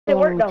It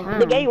worked though.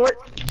 The game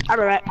worked.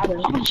 Alright, I'm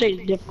gonna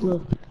change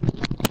difficult.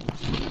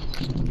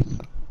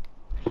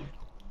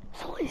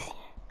 So listen,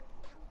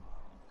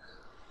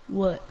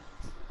 What?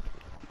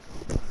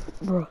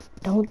 bro,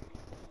 don't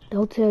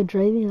tell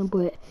Dravion,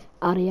 but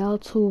out of y'all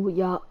two,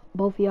 y'all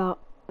both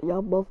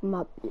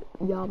my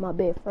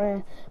best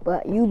friend,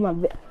 but you my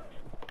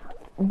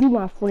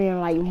friend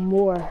like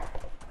more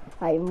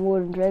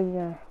than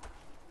Dravion.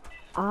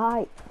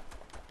 Alright.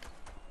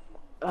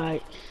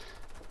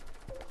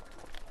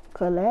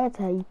 Cause last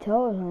time you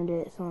told him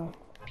that song.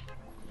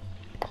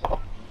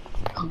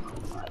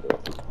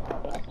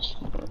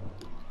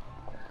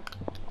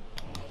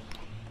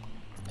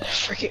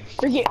 Forget.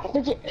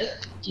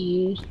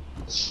 Dude.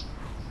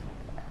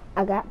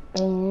 I got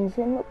friends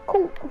in the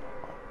coop,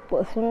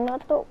 but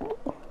not the.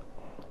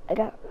 I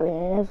got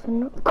friends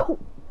in the coop,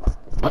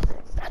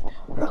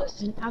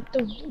 Busting out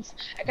the roof.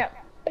 I got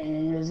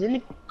bands in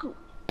the coop.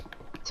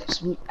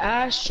 Touch me,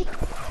 I shoot.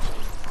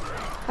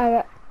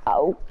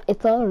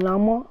 It's a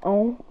llama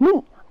on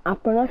me. I'm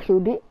gonna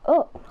shoot it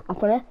up. I'm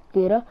gonna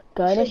get a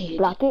gun and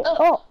block it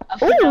up.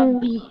 I'm gonna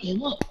beat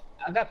him up.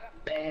 I got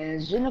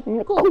bands in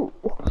the coop.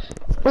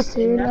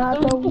 Busting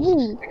out the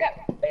roof. I got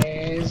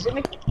bands in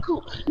the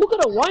coop. Look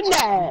at the one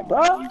that,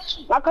 bro.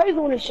 My crazy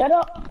wanna shut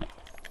up.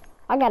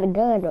 I got a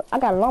gun though. I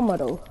got a llama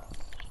though.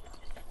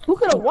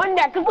 Look at the one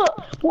that, cause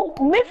look,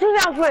 mixing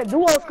out for a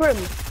duo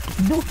scrimmage.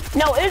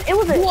 No, it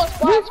was a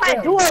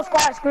duo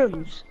squad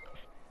scrimmage.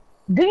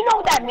 Do you know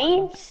what that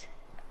means?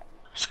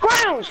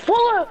 Scrims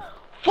full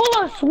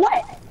of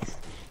sweat.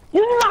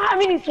 You know how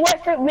many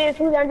sweats that man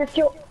I just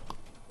killed?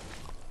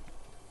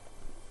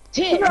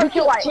 10. We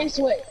killed like 10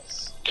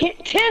 sweats.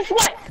 10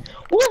 sweats.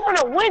 We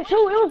was gonna win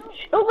too.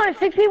 It was like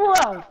 6 people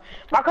left.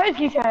 My crazy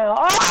keeps saying,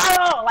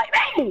 oh, like,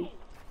 man.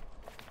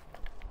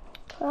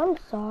 I'm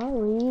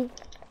sorry.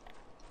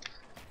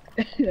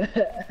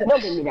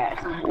 Don't give me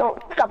that. No,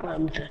 stop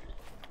playing with me.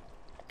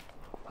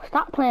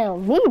 Stop playing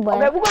with me,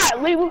 but okay, we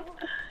gotta leave.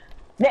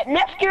 That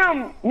next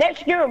game,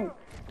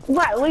 we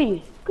gotta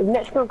leave. Cause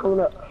next game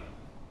coming up.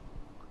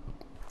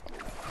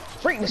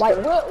 Freak the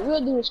scrim.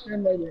 We'll do a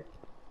scrim later.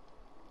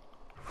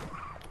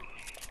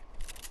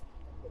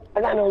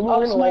 I got no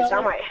loot anyway, so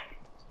I might.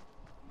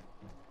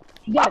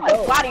 You gotta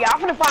go. Body, I'm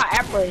finna find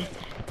April.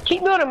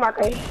 Keep building,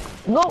 Marcus.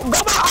 Go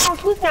my own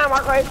switch down,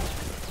 Marcus.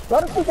 Go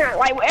to switch down.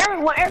 Like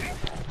everyone.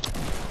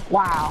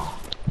 Wow.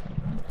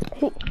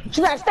 You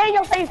gotta stay in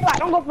your same spot.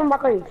 Don't go from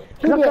Marcus.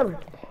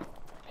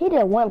 He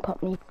didn't one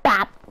pump me.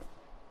 Stop.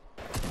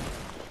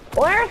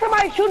 Where's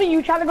somebody shooting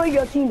you, trying to go to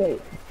your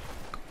teammate?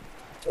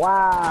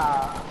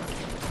 Wow.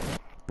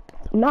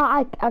 No,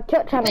 I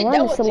kept trying to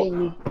run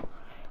into.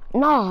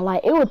 No,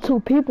 like it was 2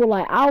 people.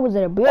 Like I was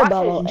in a build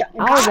battle.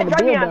 I was in a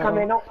build battle.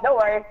 Coming. Don't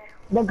worry.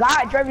 The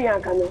guy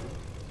Dravion coming.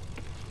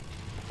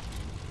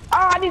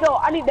 Oh, I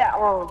need that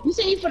You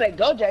said you finna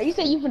go, Jay. You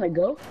said you finna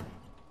go.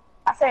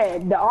 I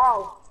said the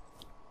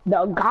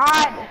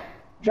god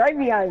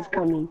Dravion is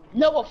coming.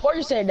 No, before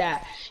you said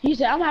that, you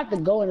said I'm gonna have to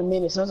go in a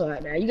minute, something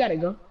like that. You gotta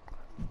go.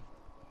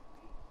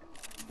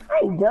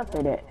 I ain't just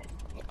said that.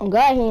 I'm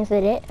glad he didn't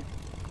say that.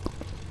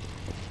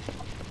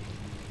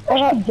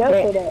 I just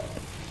said that.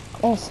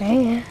 I'm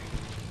saying.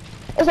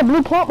 There's a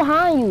blue pump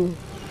behind you.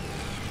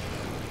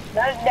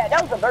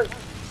 That was a burst.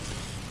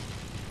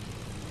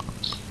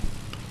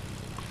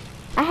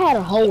 I had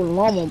a whole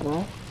llama,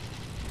 bro.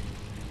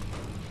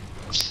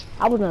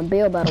 I was in a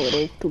build battle with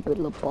this stupid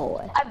little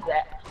boy. I did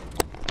that.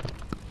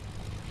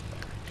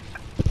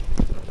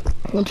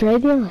 What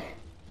Dravion?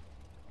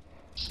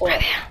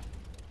 What?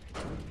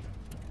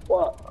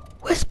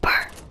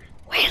 Whisper.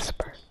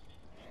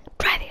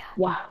 Dravion.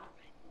 What?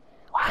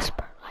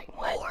 Whisper, like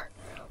more.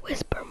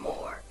 Whisper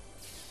more.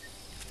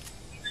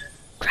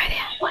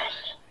 Dravion. What?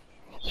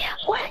 Yeah,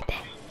 like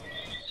that.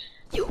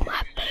 You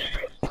my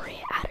favorite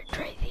friend out of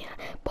Dravion.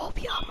 Both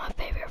y'all my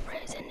favorite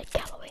friends in the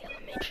Callaway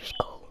Elementary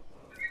School.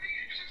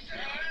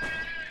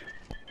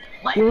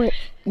 What?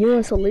 You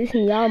and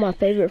Solution, y'all my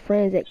favorite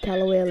friends at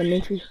Callaway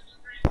Elementary.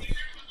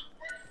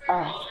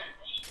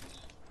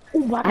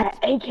 Ooh, I got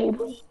AK,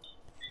 bro.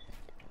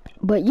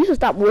 But you should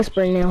stop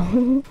whispering now.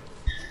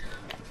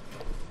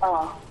 I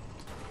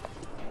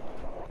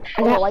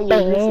got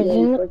bands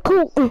in the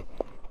coop,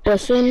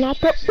 bustin' out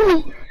the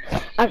ooh.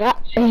 I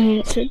got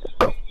bands in the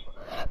coop,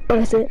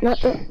 bustin' out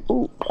the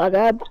ooh. I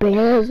got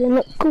bands in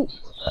the coop,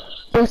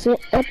 bustin'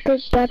 out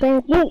the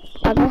goddamn ooh.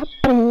 I got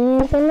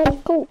bands in the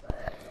coop.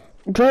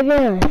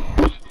 Dravion.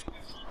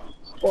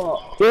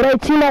 Yeah,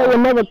 that teammate would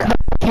never come.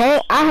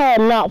 I had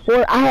not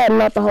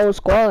the whole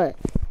squad.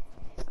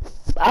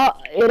 I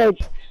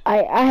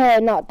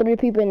had not 3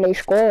 people in their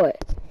squad.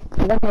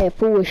 And I had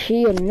full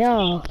shield and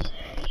all.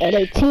 And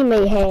their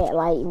teammate had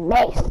like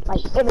max,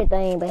 like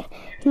everything, but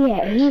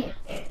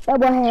that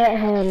boy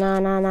had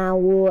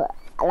 999 wood,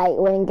 like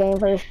when the game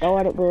first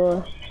started,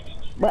 bro.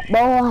 But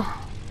boy,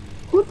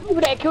 Who the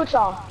people that killed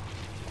y'all?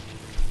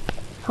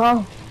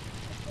 huh?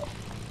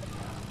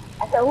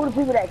 I said, who the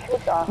people that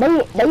killed y'all?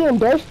 They in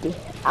Dusty.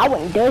 I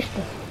went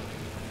Dusty.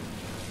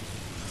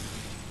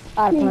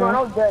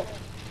 No, Dusty.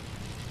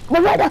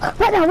 Right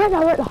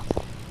now.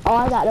 Oh,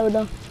 I got those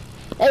though.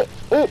 It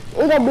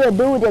gonna be a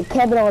dude with a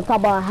cabin on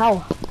top of a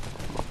house.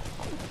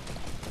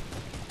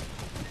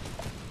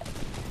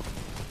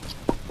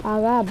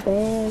 I got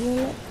bands in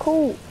it.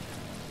 Cool.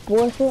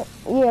 Bullshit.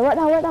 Yeah, right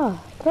now.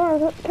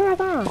 Turn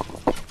it on.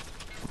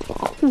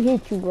 He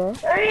hit you, bro.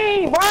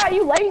 Hey, why are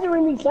you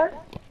lasering me, sir?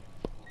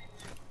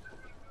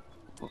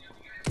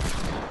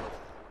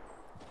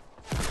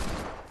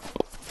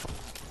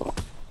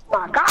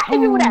 My God, hit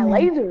me with that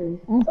laser.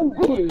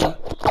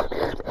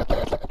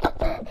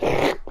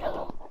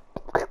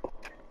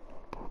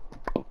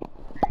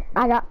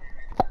 I got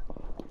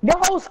their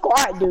whole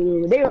squad,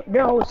 dude.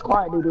 Their whole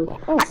squad, dude.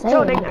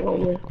 So they got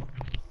over.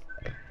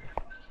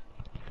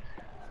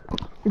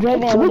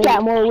 We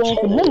got more wins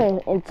than them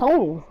in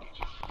total.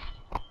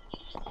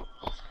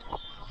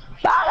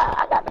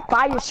 I got the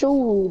fire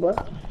shoe, bro.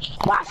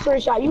 But I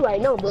screenshot you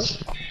right now, bro.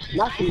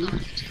 Nothing.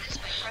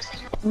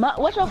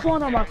 What's your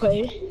phone number,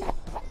 Clay?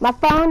 My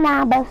phone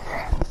number.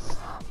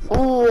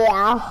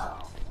 Yeah.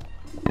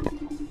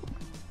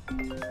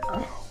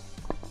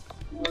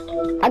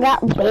 I got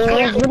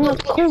bands in the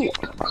cool.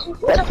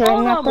 What's your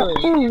phone number?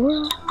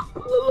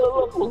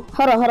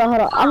 Hold on.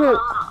 I'm gonna get.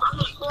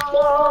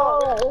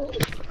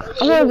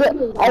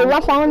 Oh,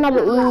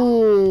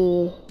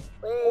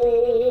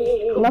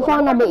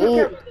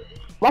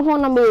 my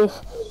phone number is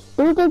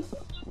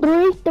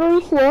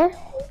 334.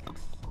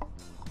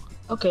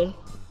 Okay.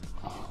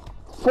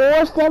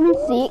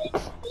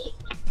 476.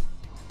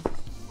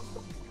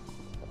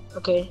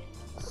 Okay.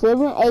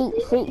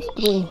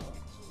 7863.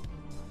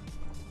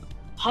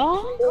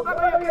 Huh?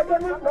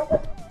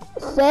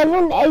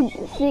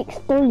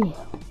 7863.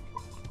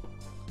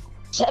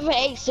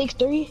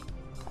 7863?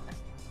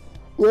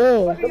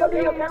 Yeah.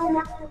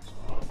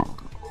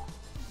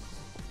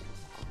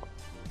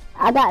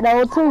 I got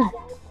those too.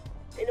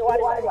 You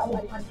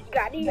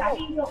got these.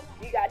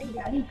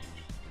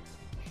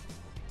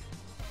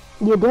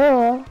 You do.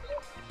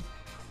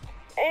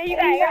 And you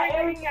got.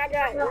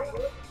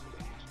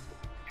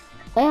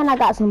 And I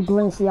got some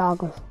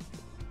Balenciagas.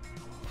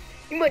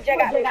 You must check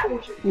out this.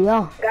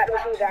 Yeah. Got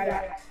those shoes, I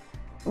got.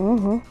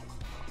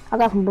 I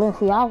got some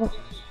Balenciagas.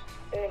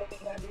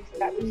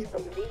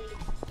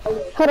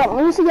 Hold up,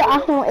 let me see your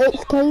iPhone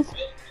X case.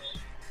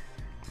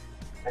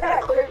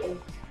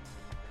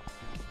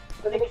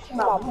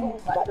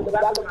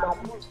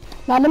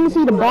 Now let me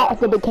see the box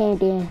that it came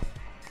in.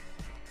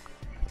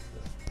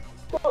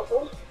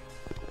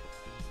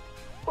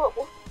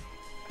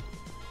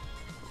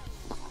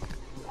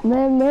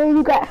 Man,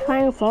 you got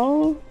same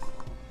phone?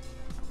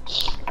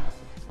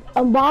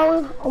 I'm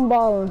balling.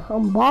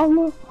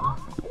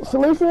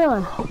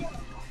 Solution.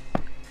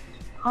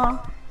 Huh?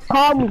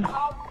 Call me.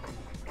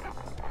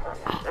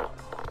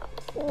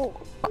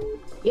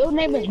 Your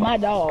name is my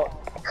dog.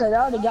 Cause I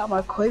already got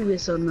my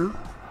Quavius on now.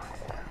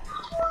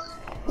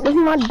 This is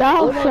my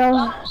dog,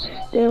 so.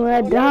 This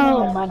my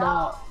dog. My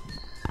dog.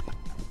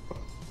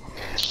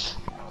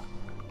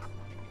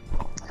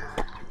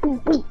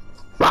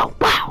 Wow.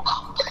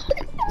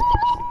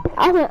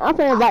 I'm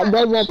finna invite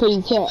Desmond to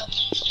the chat.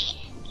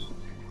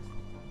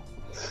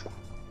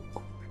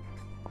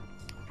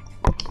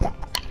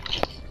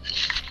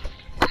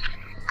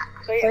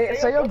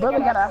 So your brother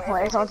got an iPhone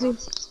X on too?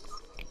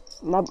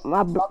 My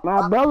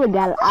brother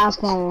got an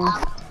iPhone.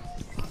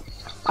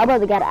 My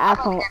brother got an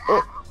iPhone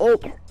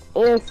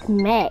X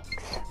Max.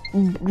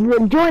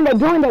 Join that,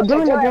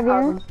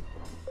 Javier.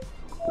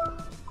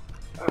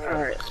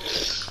 Alright.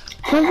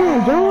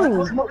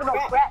 Join. Smoking on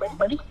crack,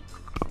 buddy.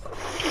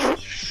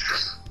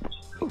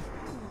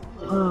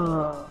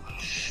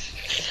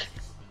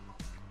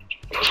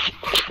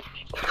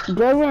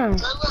 Javier.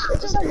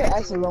 It's just like an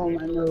accident on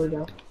my nose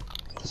though.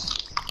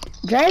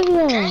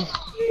 Javier.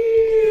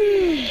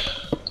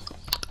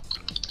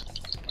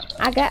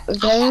 I got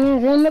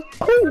veins in the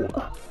pool.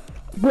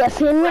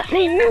 Blessing let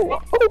me know.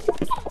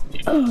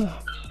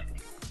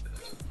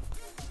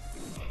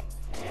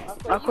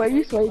 Okay,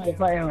 you swear you can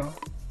fight,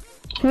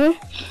 huh?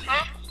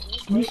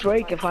 You swear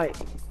you can fight.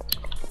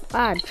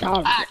 I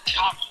chop.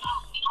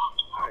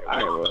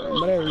 Alright,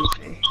 whatever you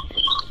say.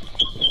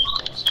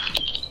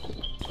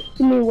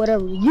 You mean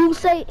whatever you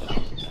say?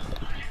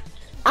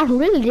 I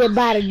really did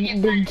buy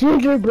the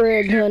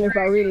gingerbread gun if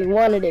I really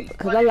wanted it,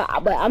 because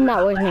I'm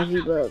not wasting a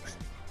few bucks.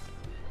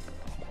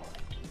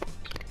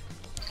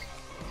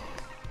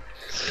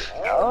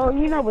 Oh,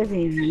 you know what's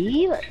in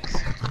Felix?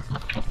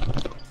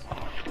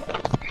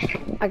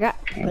 I got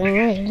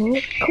cool.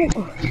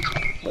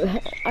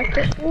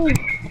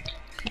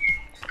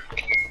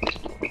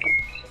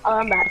 Oh,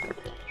 I'm back.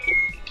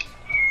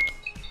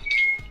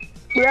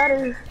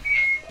 Ready?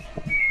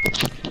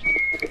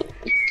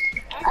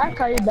 I'll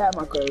call you back,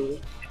 my crazy.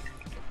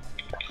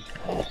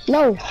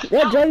 No,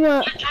 that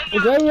Javion,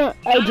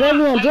 hey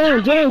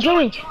Javion,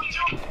 join.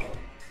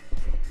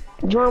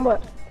 Join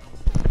what?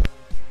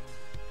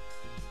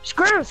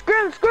 Scrims!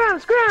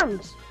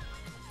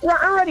 Yeah,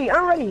 I'm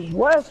ready.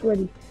 What else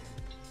ready?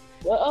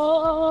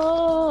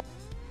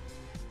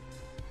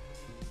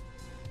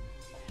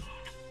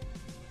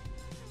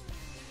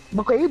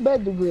 Okay, you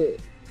better do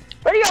good.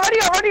 Ready up, ready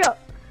up, ready up.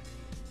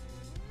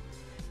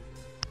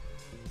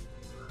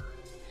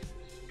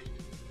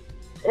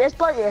 It's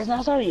started yet. It's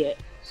not started yet.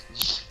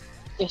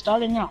 It's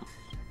starting now.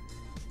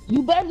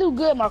 You better do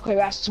good, Marco.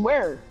 I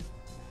swear.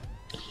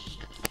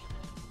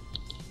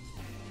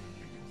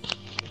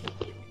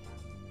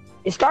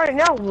 It's starting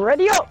now.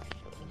 Ready up.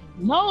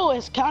 No,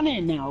 it's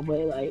counting now, but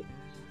like,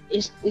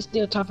 it's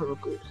still tough to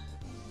recruit.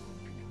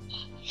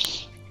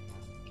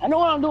 I know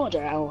what I'm doing,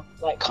 Joe.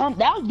 Like, calm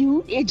down,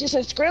 dude. It just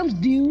says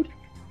scrims, dude.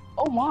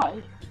 Oh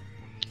my.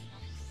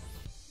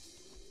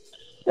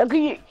 Look at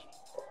you.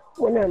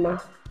 Well, never mind.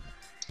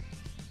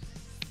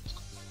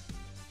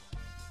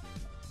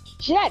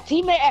 Shit, that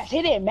teammate ass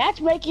hit it.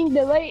 Matchmaking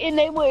delay and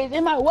they was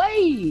in my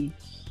way.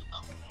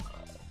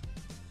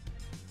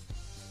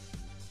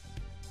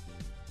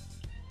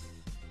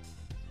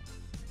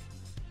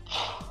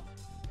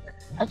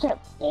 I got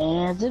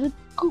bags in the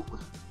coop.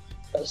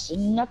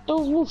 Busting up the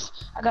roof.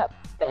 I got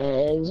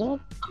bags in the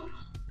coop.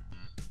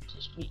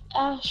 Just be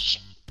ash.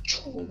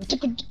 Look at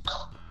the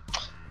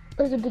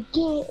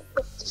get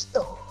at the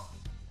store.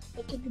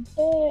 Look at the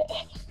bed.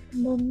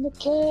 And then the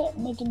cat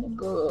making it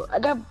go. I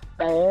got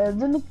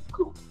bags in the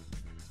coop.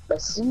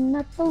 Busting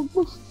up the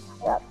roof.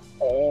 I got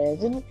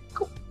bags in the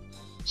coop.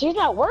 She's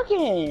not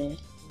working.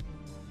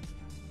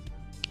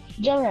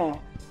 Jonah.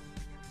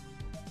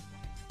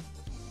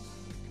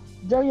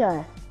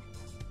 Jonah.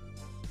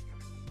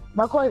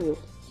 Marco.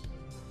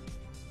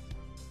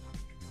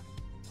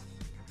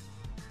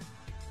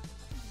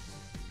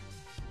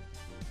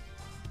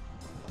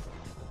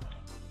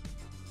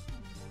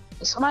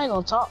 Somebody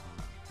gonna talk.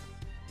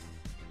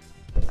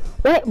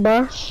 Wait,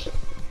 bro.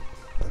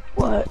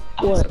 What?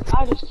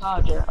 I just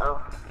called you.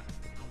 Oh.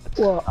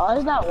 What? Oh,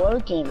 it's not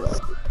working, bro.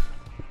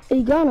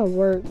 It's gonna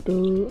work,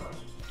 dude.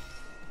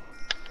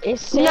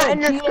 It's We're not in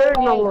the skirt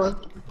no more.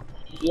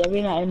 Yeah,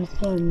 we're not in the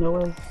skirt no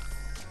way.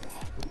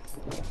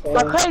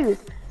 Okay,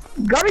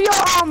 go to your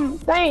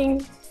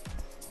thing.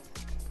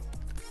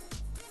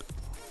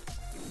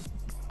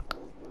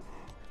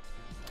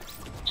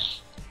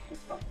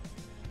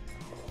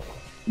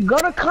 Go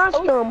to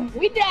custom.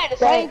 We did the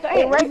same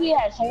thing.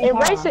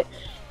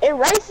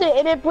 Erase it,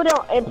 and then put it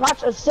on and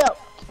press accept.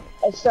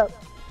 Accept.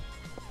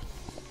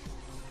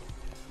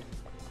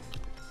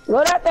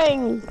 Go that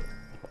thing.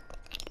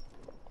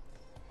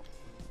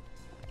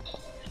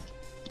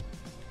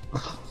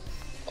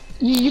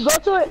 You go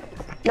to it.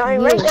 Now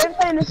erase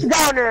everything that's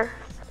down there.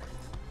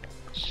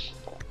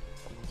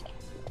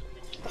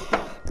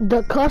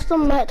 The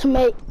custom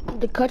matchmaking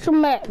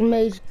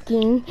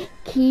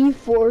key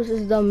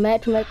forces the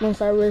matchmaking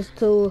service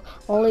to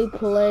only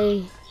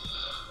play.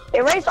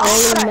 Erase all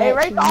that.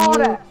 Erase all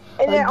that.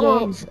 And then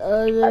against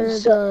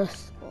others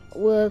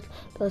with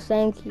the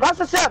same key.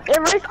 Press accept.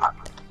 Erase.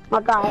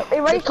 My God.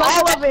 Erase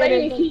all of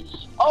it.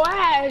 Oh, I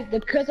had the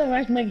custom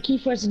matchmaking key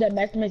forces that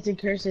matchmaking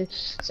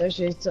curses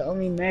searches to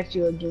only match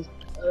you against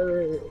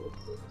other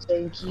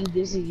same key.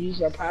 This is used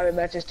for private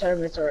matches,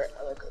 tournaments, or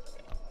other.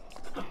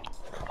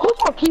 Who's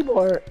on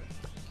keyboard?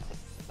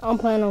 I'm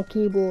playing on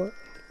keyboard.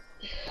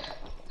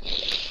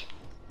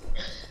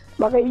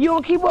 Okay, you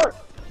on keyboard?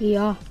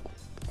 Yeah.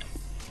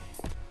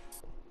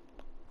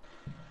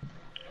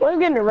 Let's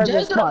get in the regular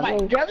Just spot.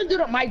 do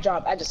the mic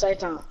drop at the same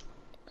time.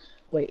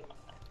 Wait.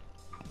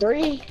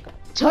 3,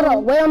 2, Hold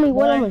on, wait on me,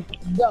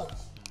 go.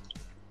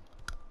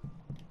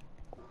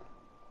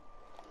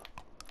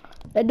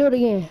 Let's do it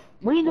again.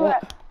 We do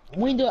it.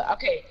 We do it.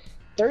 Okay.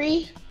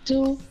 3,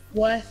 2,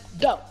 1,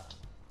 go.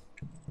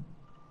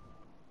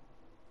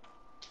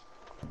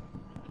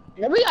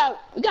 Yeah, we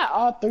got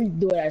all three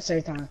do it at the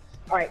same time.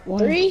 All right.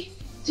 3,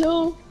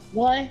 2,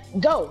 1,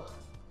 go.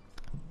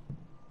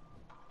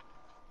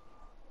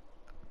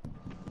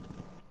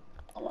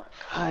 Oh my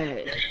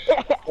God.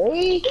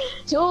 3,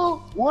 2,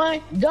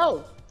 1,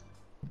 go.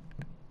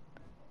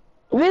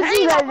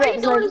 Hey, why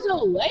you doing it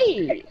so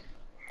late?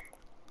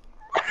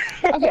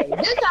 Okay,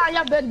 this time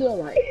y'all better do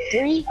it right.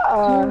 3, 2,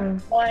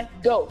 1,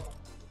 go.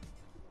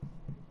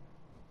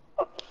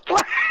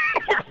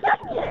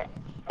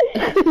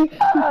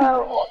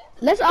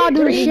 Let's all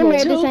do the shimmer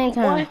at the same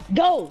time. 1,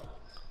 go.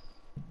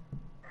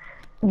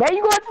 There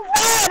you go too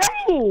far,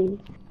 hey.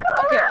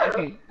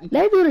 Okay.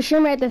 Let's do the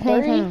shimmer at the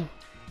same time.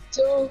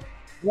 3, 2,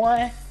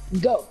 1,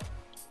 go.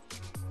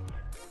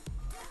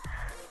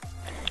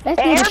 Let's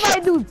do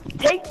Everybody do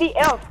take the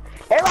F.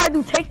 Everybody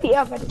do take the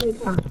F at the same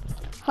time.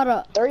 Hold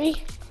up. 3,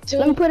 2,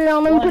 Let me put it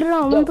on. Let me put it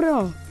on. Let me put it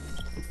on.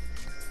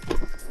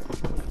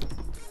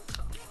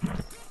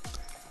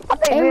 I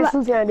think me and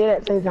Susie did it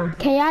at the same time.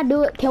 Can y'all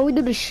do it? Can we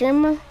do the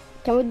shimmer?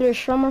 Can we do the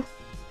shimmer?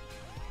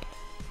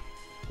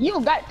 You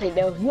don't got to take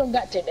that. You don't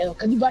got to take that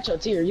because you got your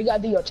tier. You got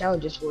to do your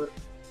challenges for it.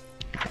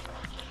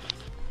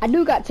 I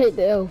do got to take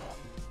the L.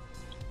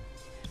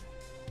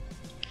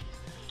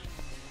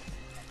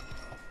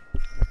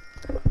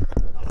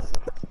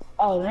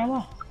 Oh,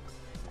 never.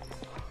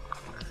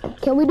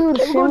 Can we do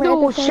the shimmer? We'll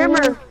at the do same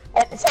shimmer time?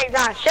 at the same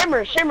time.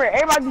 Shimmer.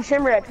 Everybody do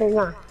shimmer at the same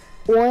time.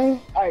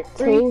 1, All right,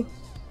 3,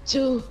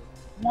 2,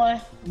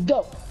 1,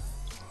 go.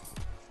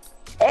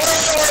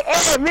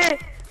 Hey, man,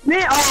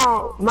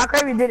 my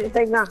craving did it.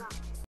 Take now.